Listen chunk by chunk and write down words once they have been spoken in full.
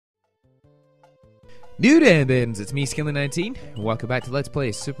New Dambins, it's me, Skilly19. Welcome back to Let's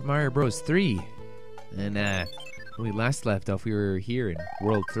Play Super Mario Bros. 3. And, when we last left off, we were here in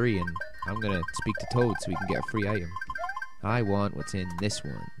World 3, and I'm gonna speak to Toad so we can get a free item. I want what's in this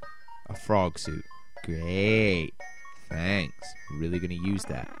one. A frog suit. Great. Thanks. Really gonna use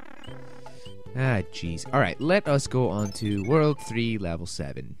that. Ah, jeez. Alright, let us go on to World 3, Level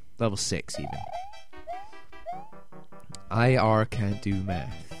 7. Level 6, even. IR can't do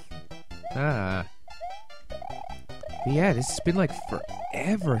math. Ah. But yeah, this has been like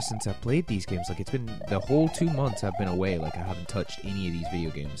forever since I played these games. Like, it's been the whole 2 months I've been away. Like, I haven't touched any of these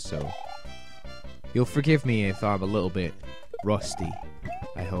video games, so you'll forgive me if I'm a little bit rusty,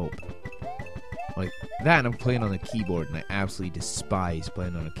 I hope. Like, that and I'm playing on a keyboard, and I absolutely despise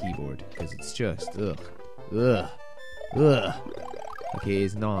playing on a keyboard, because it's just, ugh. Okay,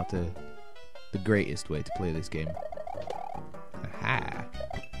 it's not the greatest way to play this game. Aha!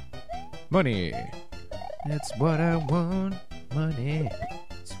 Money! That's what I want, money.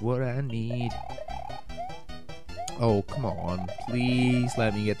 It's what I need. Oh, come on. Please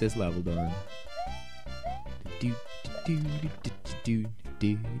let me get this level done.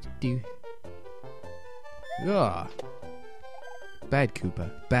 Ugh. Bad, Koopa.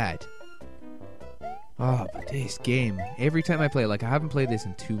 Bad. Oh, but this game, every time I play it, like I haven't played this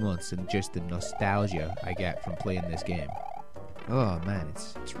in 2 months, and just the nostalgia I get from playing this game. Oh man,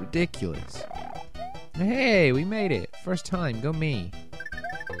 it's ridiculous. Hey, we made it. First time, go me.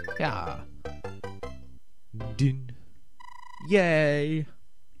 Yeah. Din. Yay.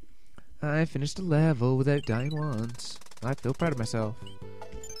 I finished a level without dying once. I feel proud of myself.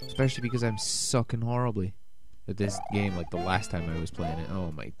 Especially because I'm sucking horribly at this game like the last time I was playing it.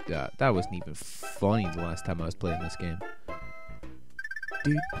 Oh my god. That wasn't even funny the last time I was playing this game. I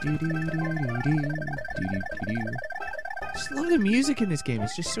just love the music in this game.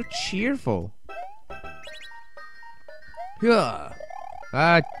 It's just so cheerful. Yeah.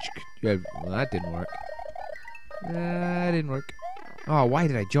 Well, that didn't work. That didn't work. Oh, why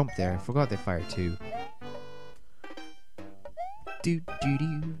did I jump there? I forgot they fire too.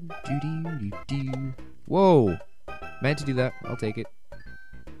 Whoa! Meant to do that. I'll take it.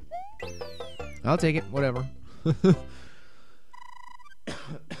 I'll take it. Whatever. I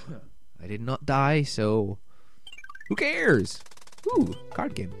did not die, so who cares? Ooh,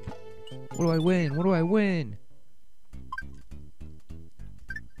 card game. What do I win? What do I win?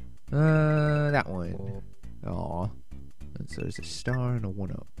 That one. Aw. So there's a star and a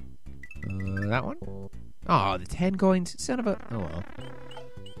 1-up. That one? Aw, the 10 coins. Son of a... Oh well.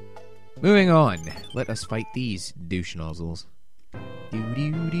 Moving on. Let us fight these douche nozzles.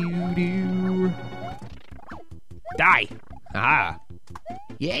 Die! Aha!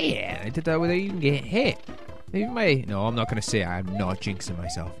 Yeah! I did that without even getting hit. Maybe my... No, I'm not gonna say it. I'm not jinxing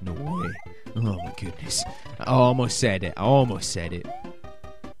myself. No way. Oh my goodness. I almost said it. I almost said it.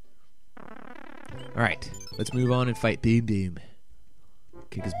 Alright, let's move on and fight Boom Boom.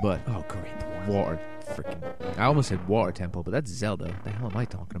 Kick his butt. Oh, great. The water freaking... I almost said Water Temple, but that's Zelda. What the hell am I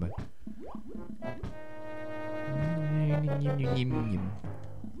talking about?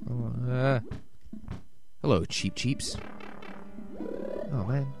 Hello, Cheep Cheeps. Oh,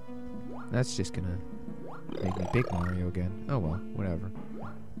 man. That's just gonna make me Big Mario again. Oh, well, whatever.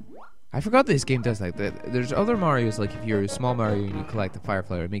 I forgot this game does like that. There's other Marios, like if you're a small Mario and you collect the Fire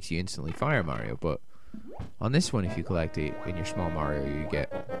Flower, it makes you instantly Fire Mario. But on this one, if you collect it in your small Mario, you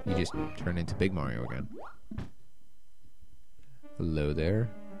just turn into Big Mario again. Hello there.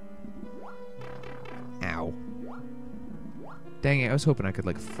 Ow. Dang it, I was hoping I could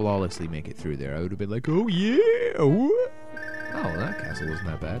like flawlessly make it through there. I would have been like, oh yeah! Oh, that castle wasn't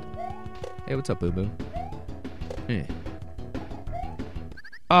that bad. Hey, what's up, Boom Boom? Eh.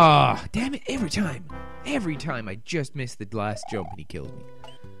 Ah, damn it, every time I just miss the last jump and he kills me.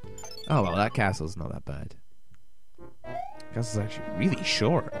 Oh, well, that castle's not that bad. Castle's actually really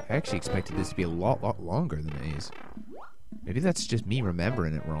short. I actually expected this to be a lot longer than it is. Maybe that's just me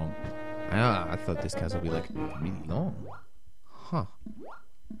remembering it wrong. I thought this castle would be, like, really long. Huh.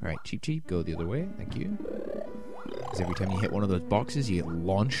 Alright, Cheep Cheep, go the other way, thank you. Because every time you hit one of those boxes, you get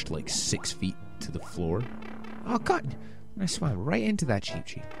launched, like, 6 feet to the floor. Oh, God! I swam right into that Cheep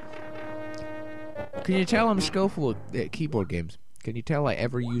Cheep. Can you tell I'm skillful at keyboard games? Can you tell I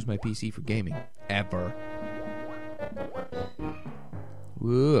ever use my PC for gaming? Ever.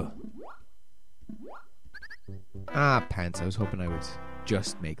 Whoa. Ah, pants. I was hoping I would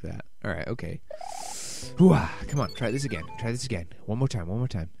just make that. Alright, okay. Whoa, come on, try this again. Try this again. One more time, one more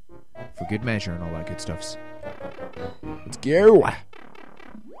time. For good measure and all that good stuffs. Let's go!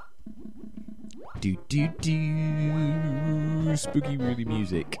 Do do do spooky really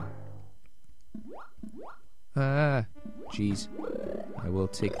music. Ah, jeez. I will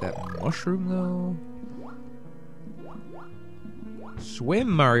take that mushroom, though. Swim,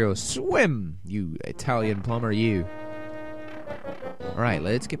 Mario, swim! You Italian plumber, you. Alright,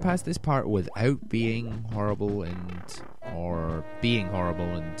 let's get past this part without being horrible or being horrible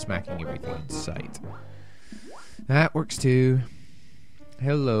and smacking everything in sight. That works too.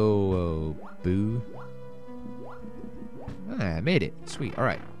 Hello, boo. Ah, I made it. Sweet.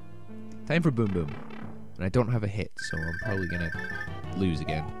 Alright. Time for Boom Boom. And I don't have a hit, so I'm probably gonna lose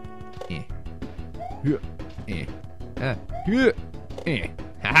again. Eh. Eh. Ah. Eh.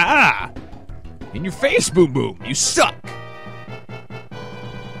 Ha-ha! In your face, Boom Boom! You suck!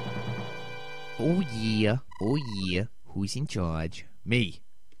 Oh yeah. Oh yeah. Who's in charge? Me.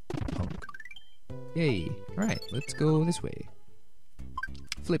 Punk. Yay. Alright, let's go this way.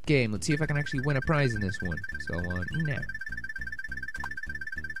 Flip game. Let's see if I can actually win a prize in this one. So on now.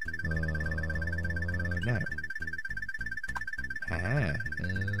 Now. Ha.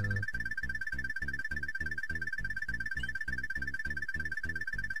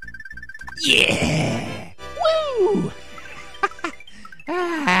 Yeah! Woo!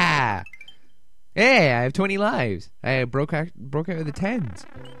 Ah! Hey, I have 20 lives. I broke out of the 10s.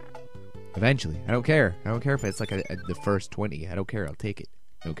 Eventually. I don't care. I don't care if it's like the first 20. I don't care. I'll take it.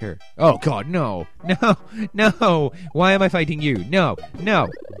 I don't care. Oh, God, no. No. No. Why am I fighting you? No. No.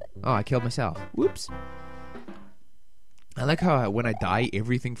 Oh, I killed myself. Whoops. I like how when I die,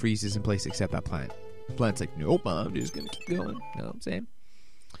 everything freezes in place except that plant. The plant's like, nope, I'm just going to keep going. You know what I'm saying?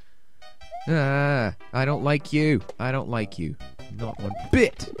 Ah, I don't like you. I don't like you. Not one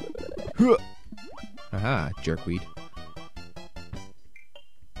bit. Huh. Aha, jerkweed.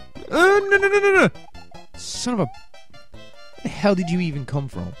 No. Son of a... Where the hell did you even come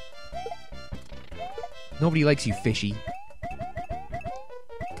from? Nobody likes you, fishy.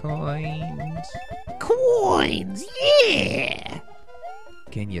 Coins. Coins, yeah!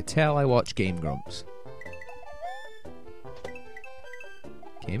 Can you tell I watch Game Grumps?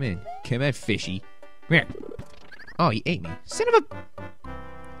 Come in. Come in, fishy. Come here. Oh, he ate me. Son of a...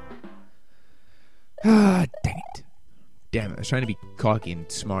 Ah, dang it. Damn it. I was trying to be cocky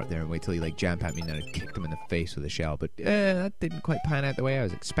and smart there and wait till he like jump at me and then I kicked him in the face with a shell. But that didn't quite pan out the way I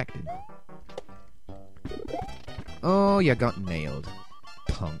was expecting. Oh, you got nailed.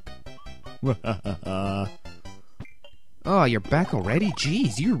 Punk. Oh, you're back already?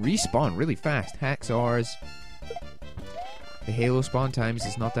 Jeez, you respawn really fast. Hacksaws. The Halo spawn times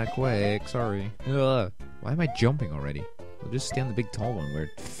is not that quick. Sorry. Ugh. Why am I jumping already? I'll just stay on the big tall one where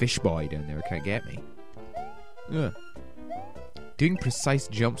Fish Boy down there can't get me. Ugh. Doing precise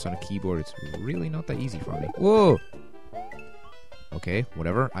jumps on a keyboard is really not that easy for me. Whoa! Okay,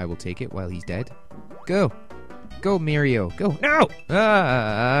 whatever. I will take it while he's dead. Go! Go, Mario! Go! No!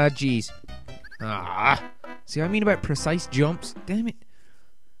 Ah, jeez. Ah! See what I mean about precise jumps? Damn it.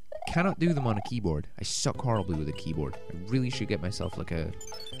 Cannot do them on a keyboard. I suck horribly with a keyboard. I really should get myself like a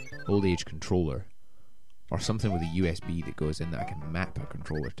old age controller. Or something with a USB that goes in that I can map a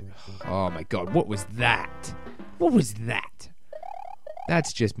controller to. Oh my god, what was that? What was that?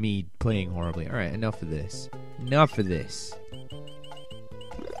 That's just me playing horribly. Alright, enough of this. Enough of this.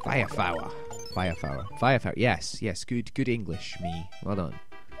 Firepower. Firepower. Firepower. Yes, good English, me. Well done.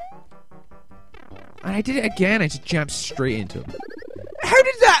 And I did it again, I just jumped straight into him. How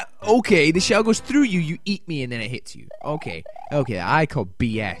did that? Okay, the shell goes through you, you eat me, and then it hits you. Okay, I call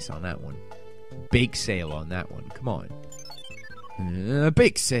BS on that one. Big sale on that one, come on.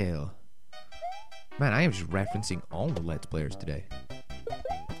 Big sale. Man, I am just referencing all the Let's Players today.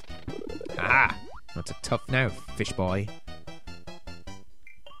 Ah, that's a tough now, fish boy.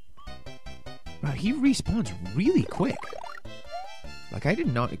 Wow, he respawns really quick. Like, I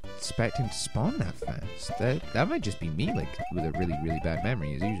did not expect him to spawn that fast. That might just be me, like, with a really, really bad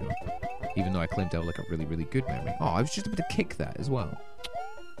memory, as usual. Even though I claim to have, like, a really, really good memory. Oh, I was just about to kick that as well.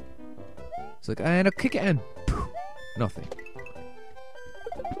 It's like, and I'll kick it and poof, nothing.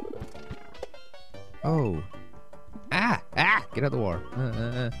 Oh. Ah! Get out of the water.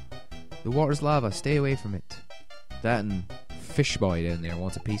 The water's lava. Stay away from it. That and Fish Boy down there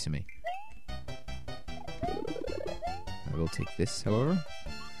wants a piece of me. I will take this, however.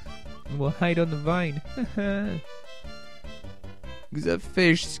 And we'll hide on the vine. Because that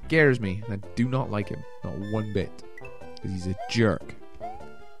fish scares me. And I do not like him. Not one bit. Because he's a jerk.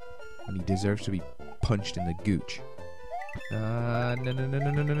 And he deserves to be punched in the gooch. No,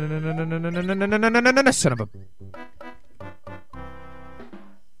 son of a...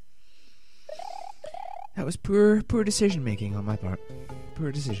 That was poor decision making on my part.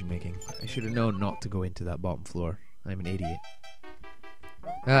 Poor decision making. I should have known not to go into that bottom floor. I'm an idiot.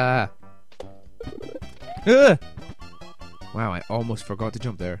 Ugh! Wow, I almost forgot to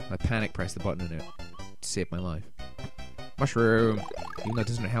jump there. I panic pressed the button and it saved my life. Mushroom! Even though it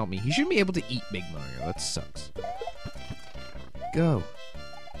doesn't help me. He shouldn't be able to eat Big Mario. That sucks. Go.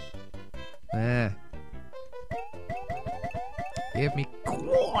 Ah. Give me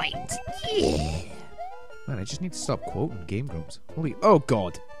coins! Yeah! Man, I just need to stop quoting Game Grumps. Holy... Oh,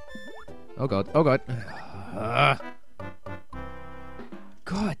 God! Oh, God. Oh, God.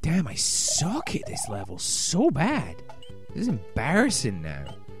 God damn, I suck at this level so bad. This is embarrassing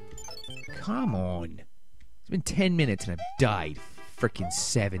now. Come on. It's been 10 minutes and I've died freaking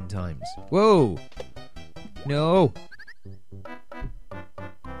 7 times. Whoa! No!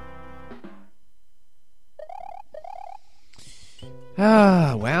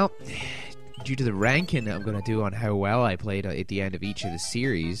 Well, due to the ranking that I'm going to do on how well I played at the end of each of the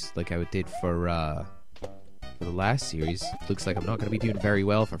series, like I did for the last series, looks like I'm not going to be doing very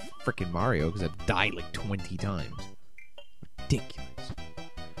well for frickin' Mario because I've died like 20 times. Ridiculous.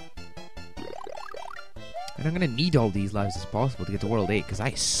 And I'm going to need all these lives as possible to get to World 8 because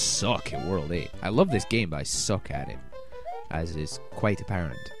I suck at World 8. I love this game, but I suck at it, as is quite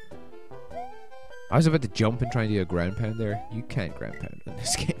apparent. I was about to jump and try and do a ground pound there. You can't ground pound in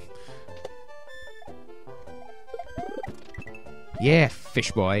this game. Yeah, fish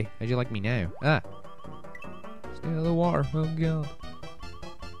boy. How'd you like me now? Ah. Stay out of the water. Oh, God.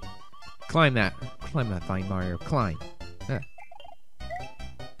 Climb that. Climb that vine, Mario. Climb. Ah.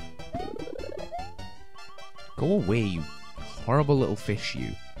 Go away, you horrible little fish, you.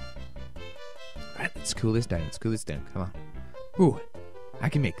 Alright, let's cool this down. Let's cool this down. Come on. Ooh. I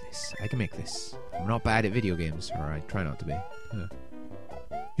can make this. I can make this. I'm not bad at video games, or I try not to be.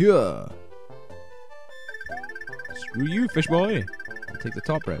 Yeah. Screw you, fish boy. I'll take the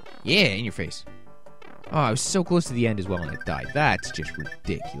top route. Yeah, in your face. Oh, I was so close to the end as well and I died. That's just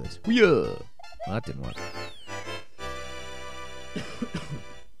ridiculous. Yeah. Well, that didn't work.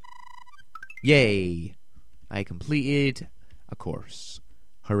 Yay. I completed a course.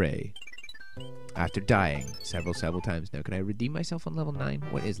 Hooray. After dying several times. Now, can I redeem myself on level 9?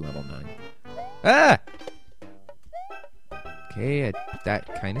 What is level 9? Ah! Okay,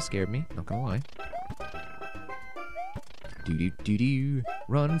 that kind of scared me. Not gonna lie. Do-do-do-do.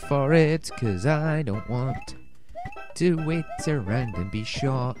 Run for it, cause I don't want to wait around and be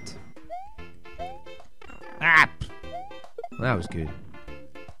shot. Ah! Well, that was good.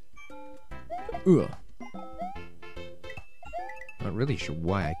 Ugh. Not really sure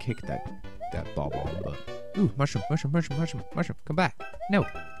why I kicked that ball, but... Ooh, mushroom. Come back. No.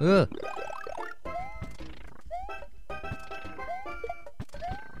 Ugh.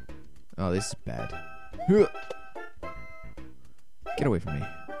 Oh, this is bad. Get away from me.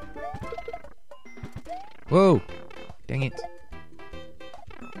 Whoa. Dang it.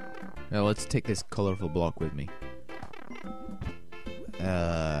 Now let's take this colorful block with me.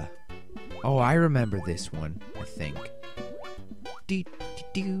 Oh, I remember this one, I think. Oh,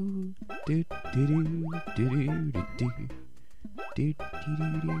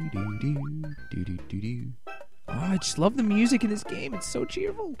 I just love the music in this game. It's so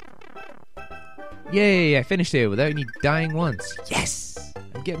cheerful. Yay, I finished it without any dying once. Yes!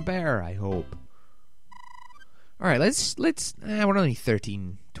 I'm getting better, I hope. Alright, let's we're only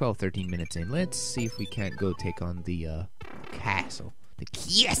 12, 13 minutes in. Let's see if we can't go take on the castle. The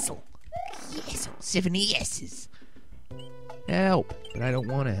castle! Castle! 7 S's! Help! But I don't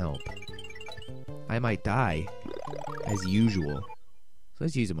want to help. I might die. As usual. So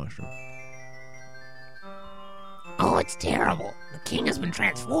let's use a mushroom. Oh, it's terrible. The king has been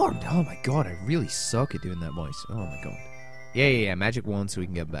transformed. Oh my god, I really suck at doing that voice. Oh my god. Yeah. Magic wand so we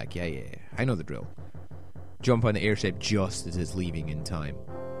can get back. Yeah. I know the drill. Jump on the airship just as it's leaving in time.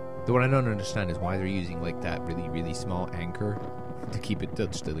 Though what I don't understand is why they're using like that really small anchor to keep it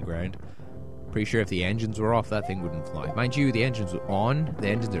touched to the ground. Pretty sure if the engines were off, that thing wouldn't fly. Mind you, the engines were on. The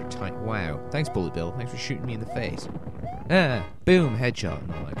engines are tight. Wow. Thanks, Bullet Bill. Thanks for shooting me in the face. Ah, boom, headshot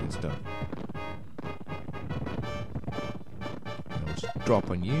and all that good stuff. I'll just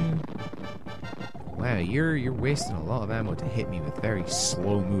drop on you. Wow, you're wasting a lot of ammo to hit me with very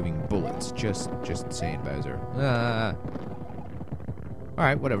slow-moving bullets. Just saying, Bowser. Ah.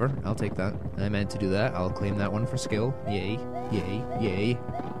 Alright, whatever. I'll take that. I meant to do that. I'll claim that one for skill. Yay.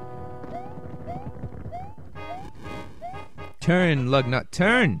 Turn, Lugnut,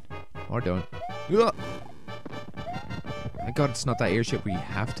 turn! Or don't. Ugh. My god, it's not that airship where you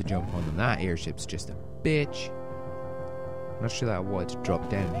have to jump on them. That airship's just a bitch. I'm not sure that I wanted to drop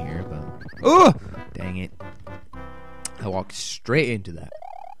down here, but... Oh! Dang it. I walked straight into that.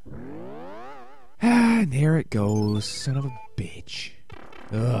 Ah, and there it goes. Son of a bitch.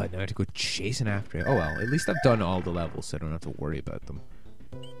 Ugh, now I have to go chasing after it. Oh well, at least I've done all the levels, so I don't have to worry about them.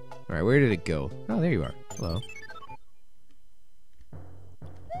 Alright, where did it go? Oh, there you are. Hello.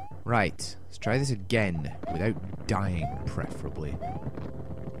 Right, let's try this again, without dying, preferably.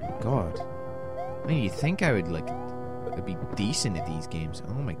 God. I mean, you'd think I would, like, I'd be decent at these games.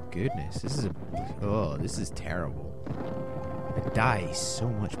 Oh my goodness, this is this is terrible. I die so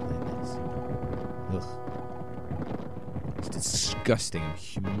much playing this. Ugh. It's disgusting. I'm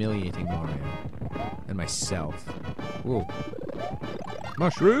humiliating Mario. And myself. Whoa.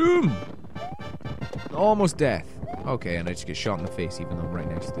 Mushroom! Almost death. Okay, and I just get shot in the face even though I'm right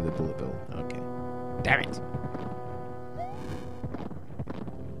next to the bullet bill. Okay. Damn it!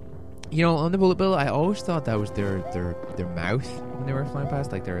 You know, on the bullet bill, I always thought that was their mouth when they were flying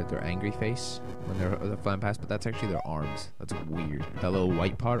past, like their angry face when they're flying past, but that's actually their arms. That's weird. That little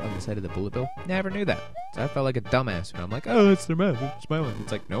white part on the side of the bullet bill. Never knew that. So I felt like a dumbass when I'm like, oh, it's their mouth. They're smiling.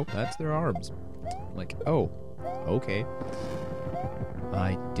 It's like, nope, that's their arms. I'm like, oh, okay.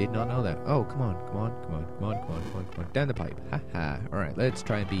 I did not know that. Oh, come on, come on, come on, come on, come on, come on, come on. Down the pipe. Haha. Alright, let's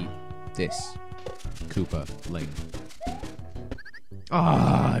try and beat this Koopa Ling.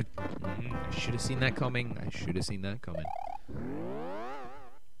 Ah, I should have seen that coming. I should have seen that coming.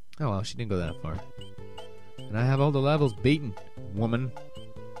 Oh well, she didn't go that far. And I have all the levels beaten, woman.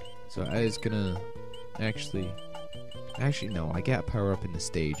 So I was gonna actually no, I get power up in the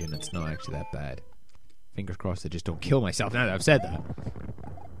stage and it's not actually that bad. Fingers crossed I just don't kill myself now that I've said that.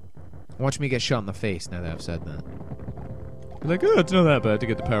 Watch me get shot in the face now that I've said that. You're like, oh, it's not that bad to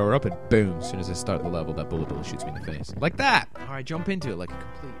get the power up, and boom, as soon as I start the level, that bullet bill shoots me in the face. Like that! Alright, jump into it like a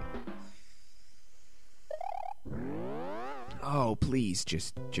complete... Oh, please,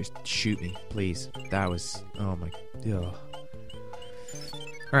 just shoot me, please. That was... Oh my... Ugh.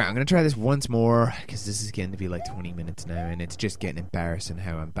 Alright, I'm gonna try this once more, because this is getting to be like 20 minutes now, and it's just getting embarrassing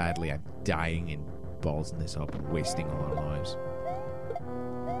how badly I'm dying and ballsing this up and wasting all our lives.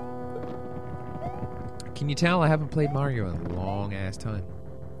 Can you tell I haven't played Mario in a long ass time?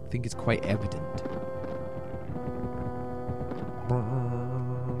 I think it's quite evident. Come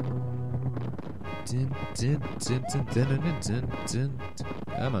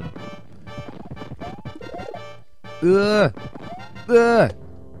on.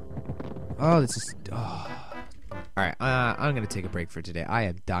 Oh, this is... Oh. Alright, I'm gonna take a break for today. I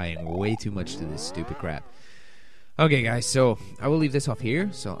am dying way too much to this stupid crap. Okay, guys, so I will leave this off here.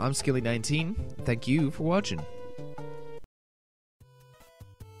 So I'm Skilly19. Thank you for watching.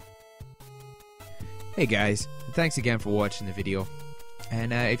 Hey, guys. Thanks again for watching the video.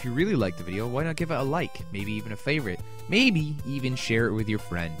 And if you really liked the video, why not give it a like? Maybe even a favorite. Maybe even share it with your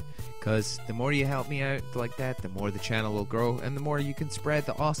friend. Because the more you help me out like that, the more the channel will grow. And the more you can spread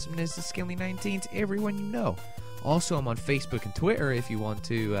the awesomeness of Skilly19 to everyone you know. Also, I'm on Facebook and Twitter if you want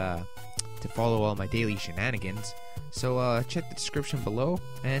to follow all my daily shenanigans. So check the description below,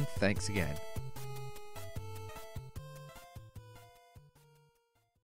 and thanks again.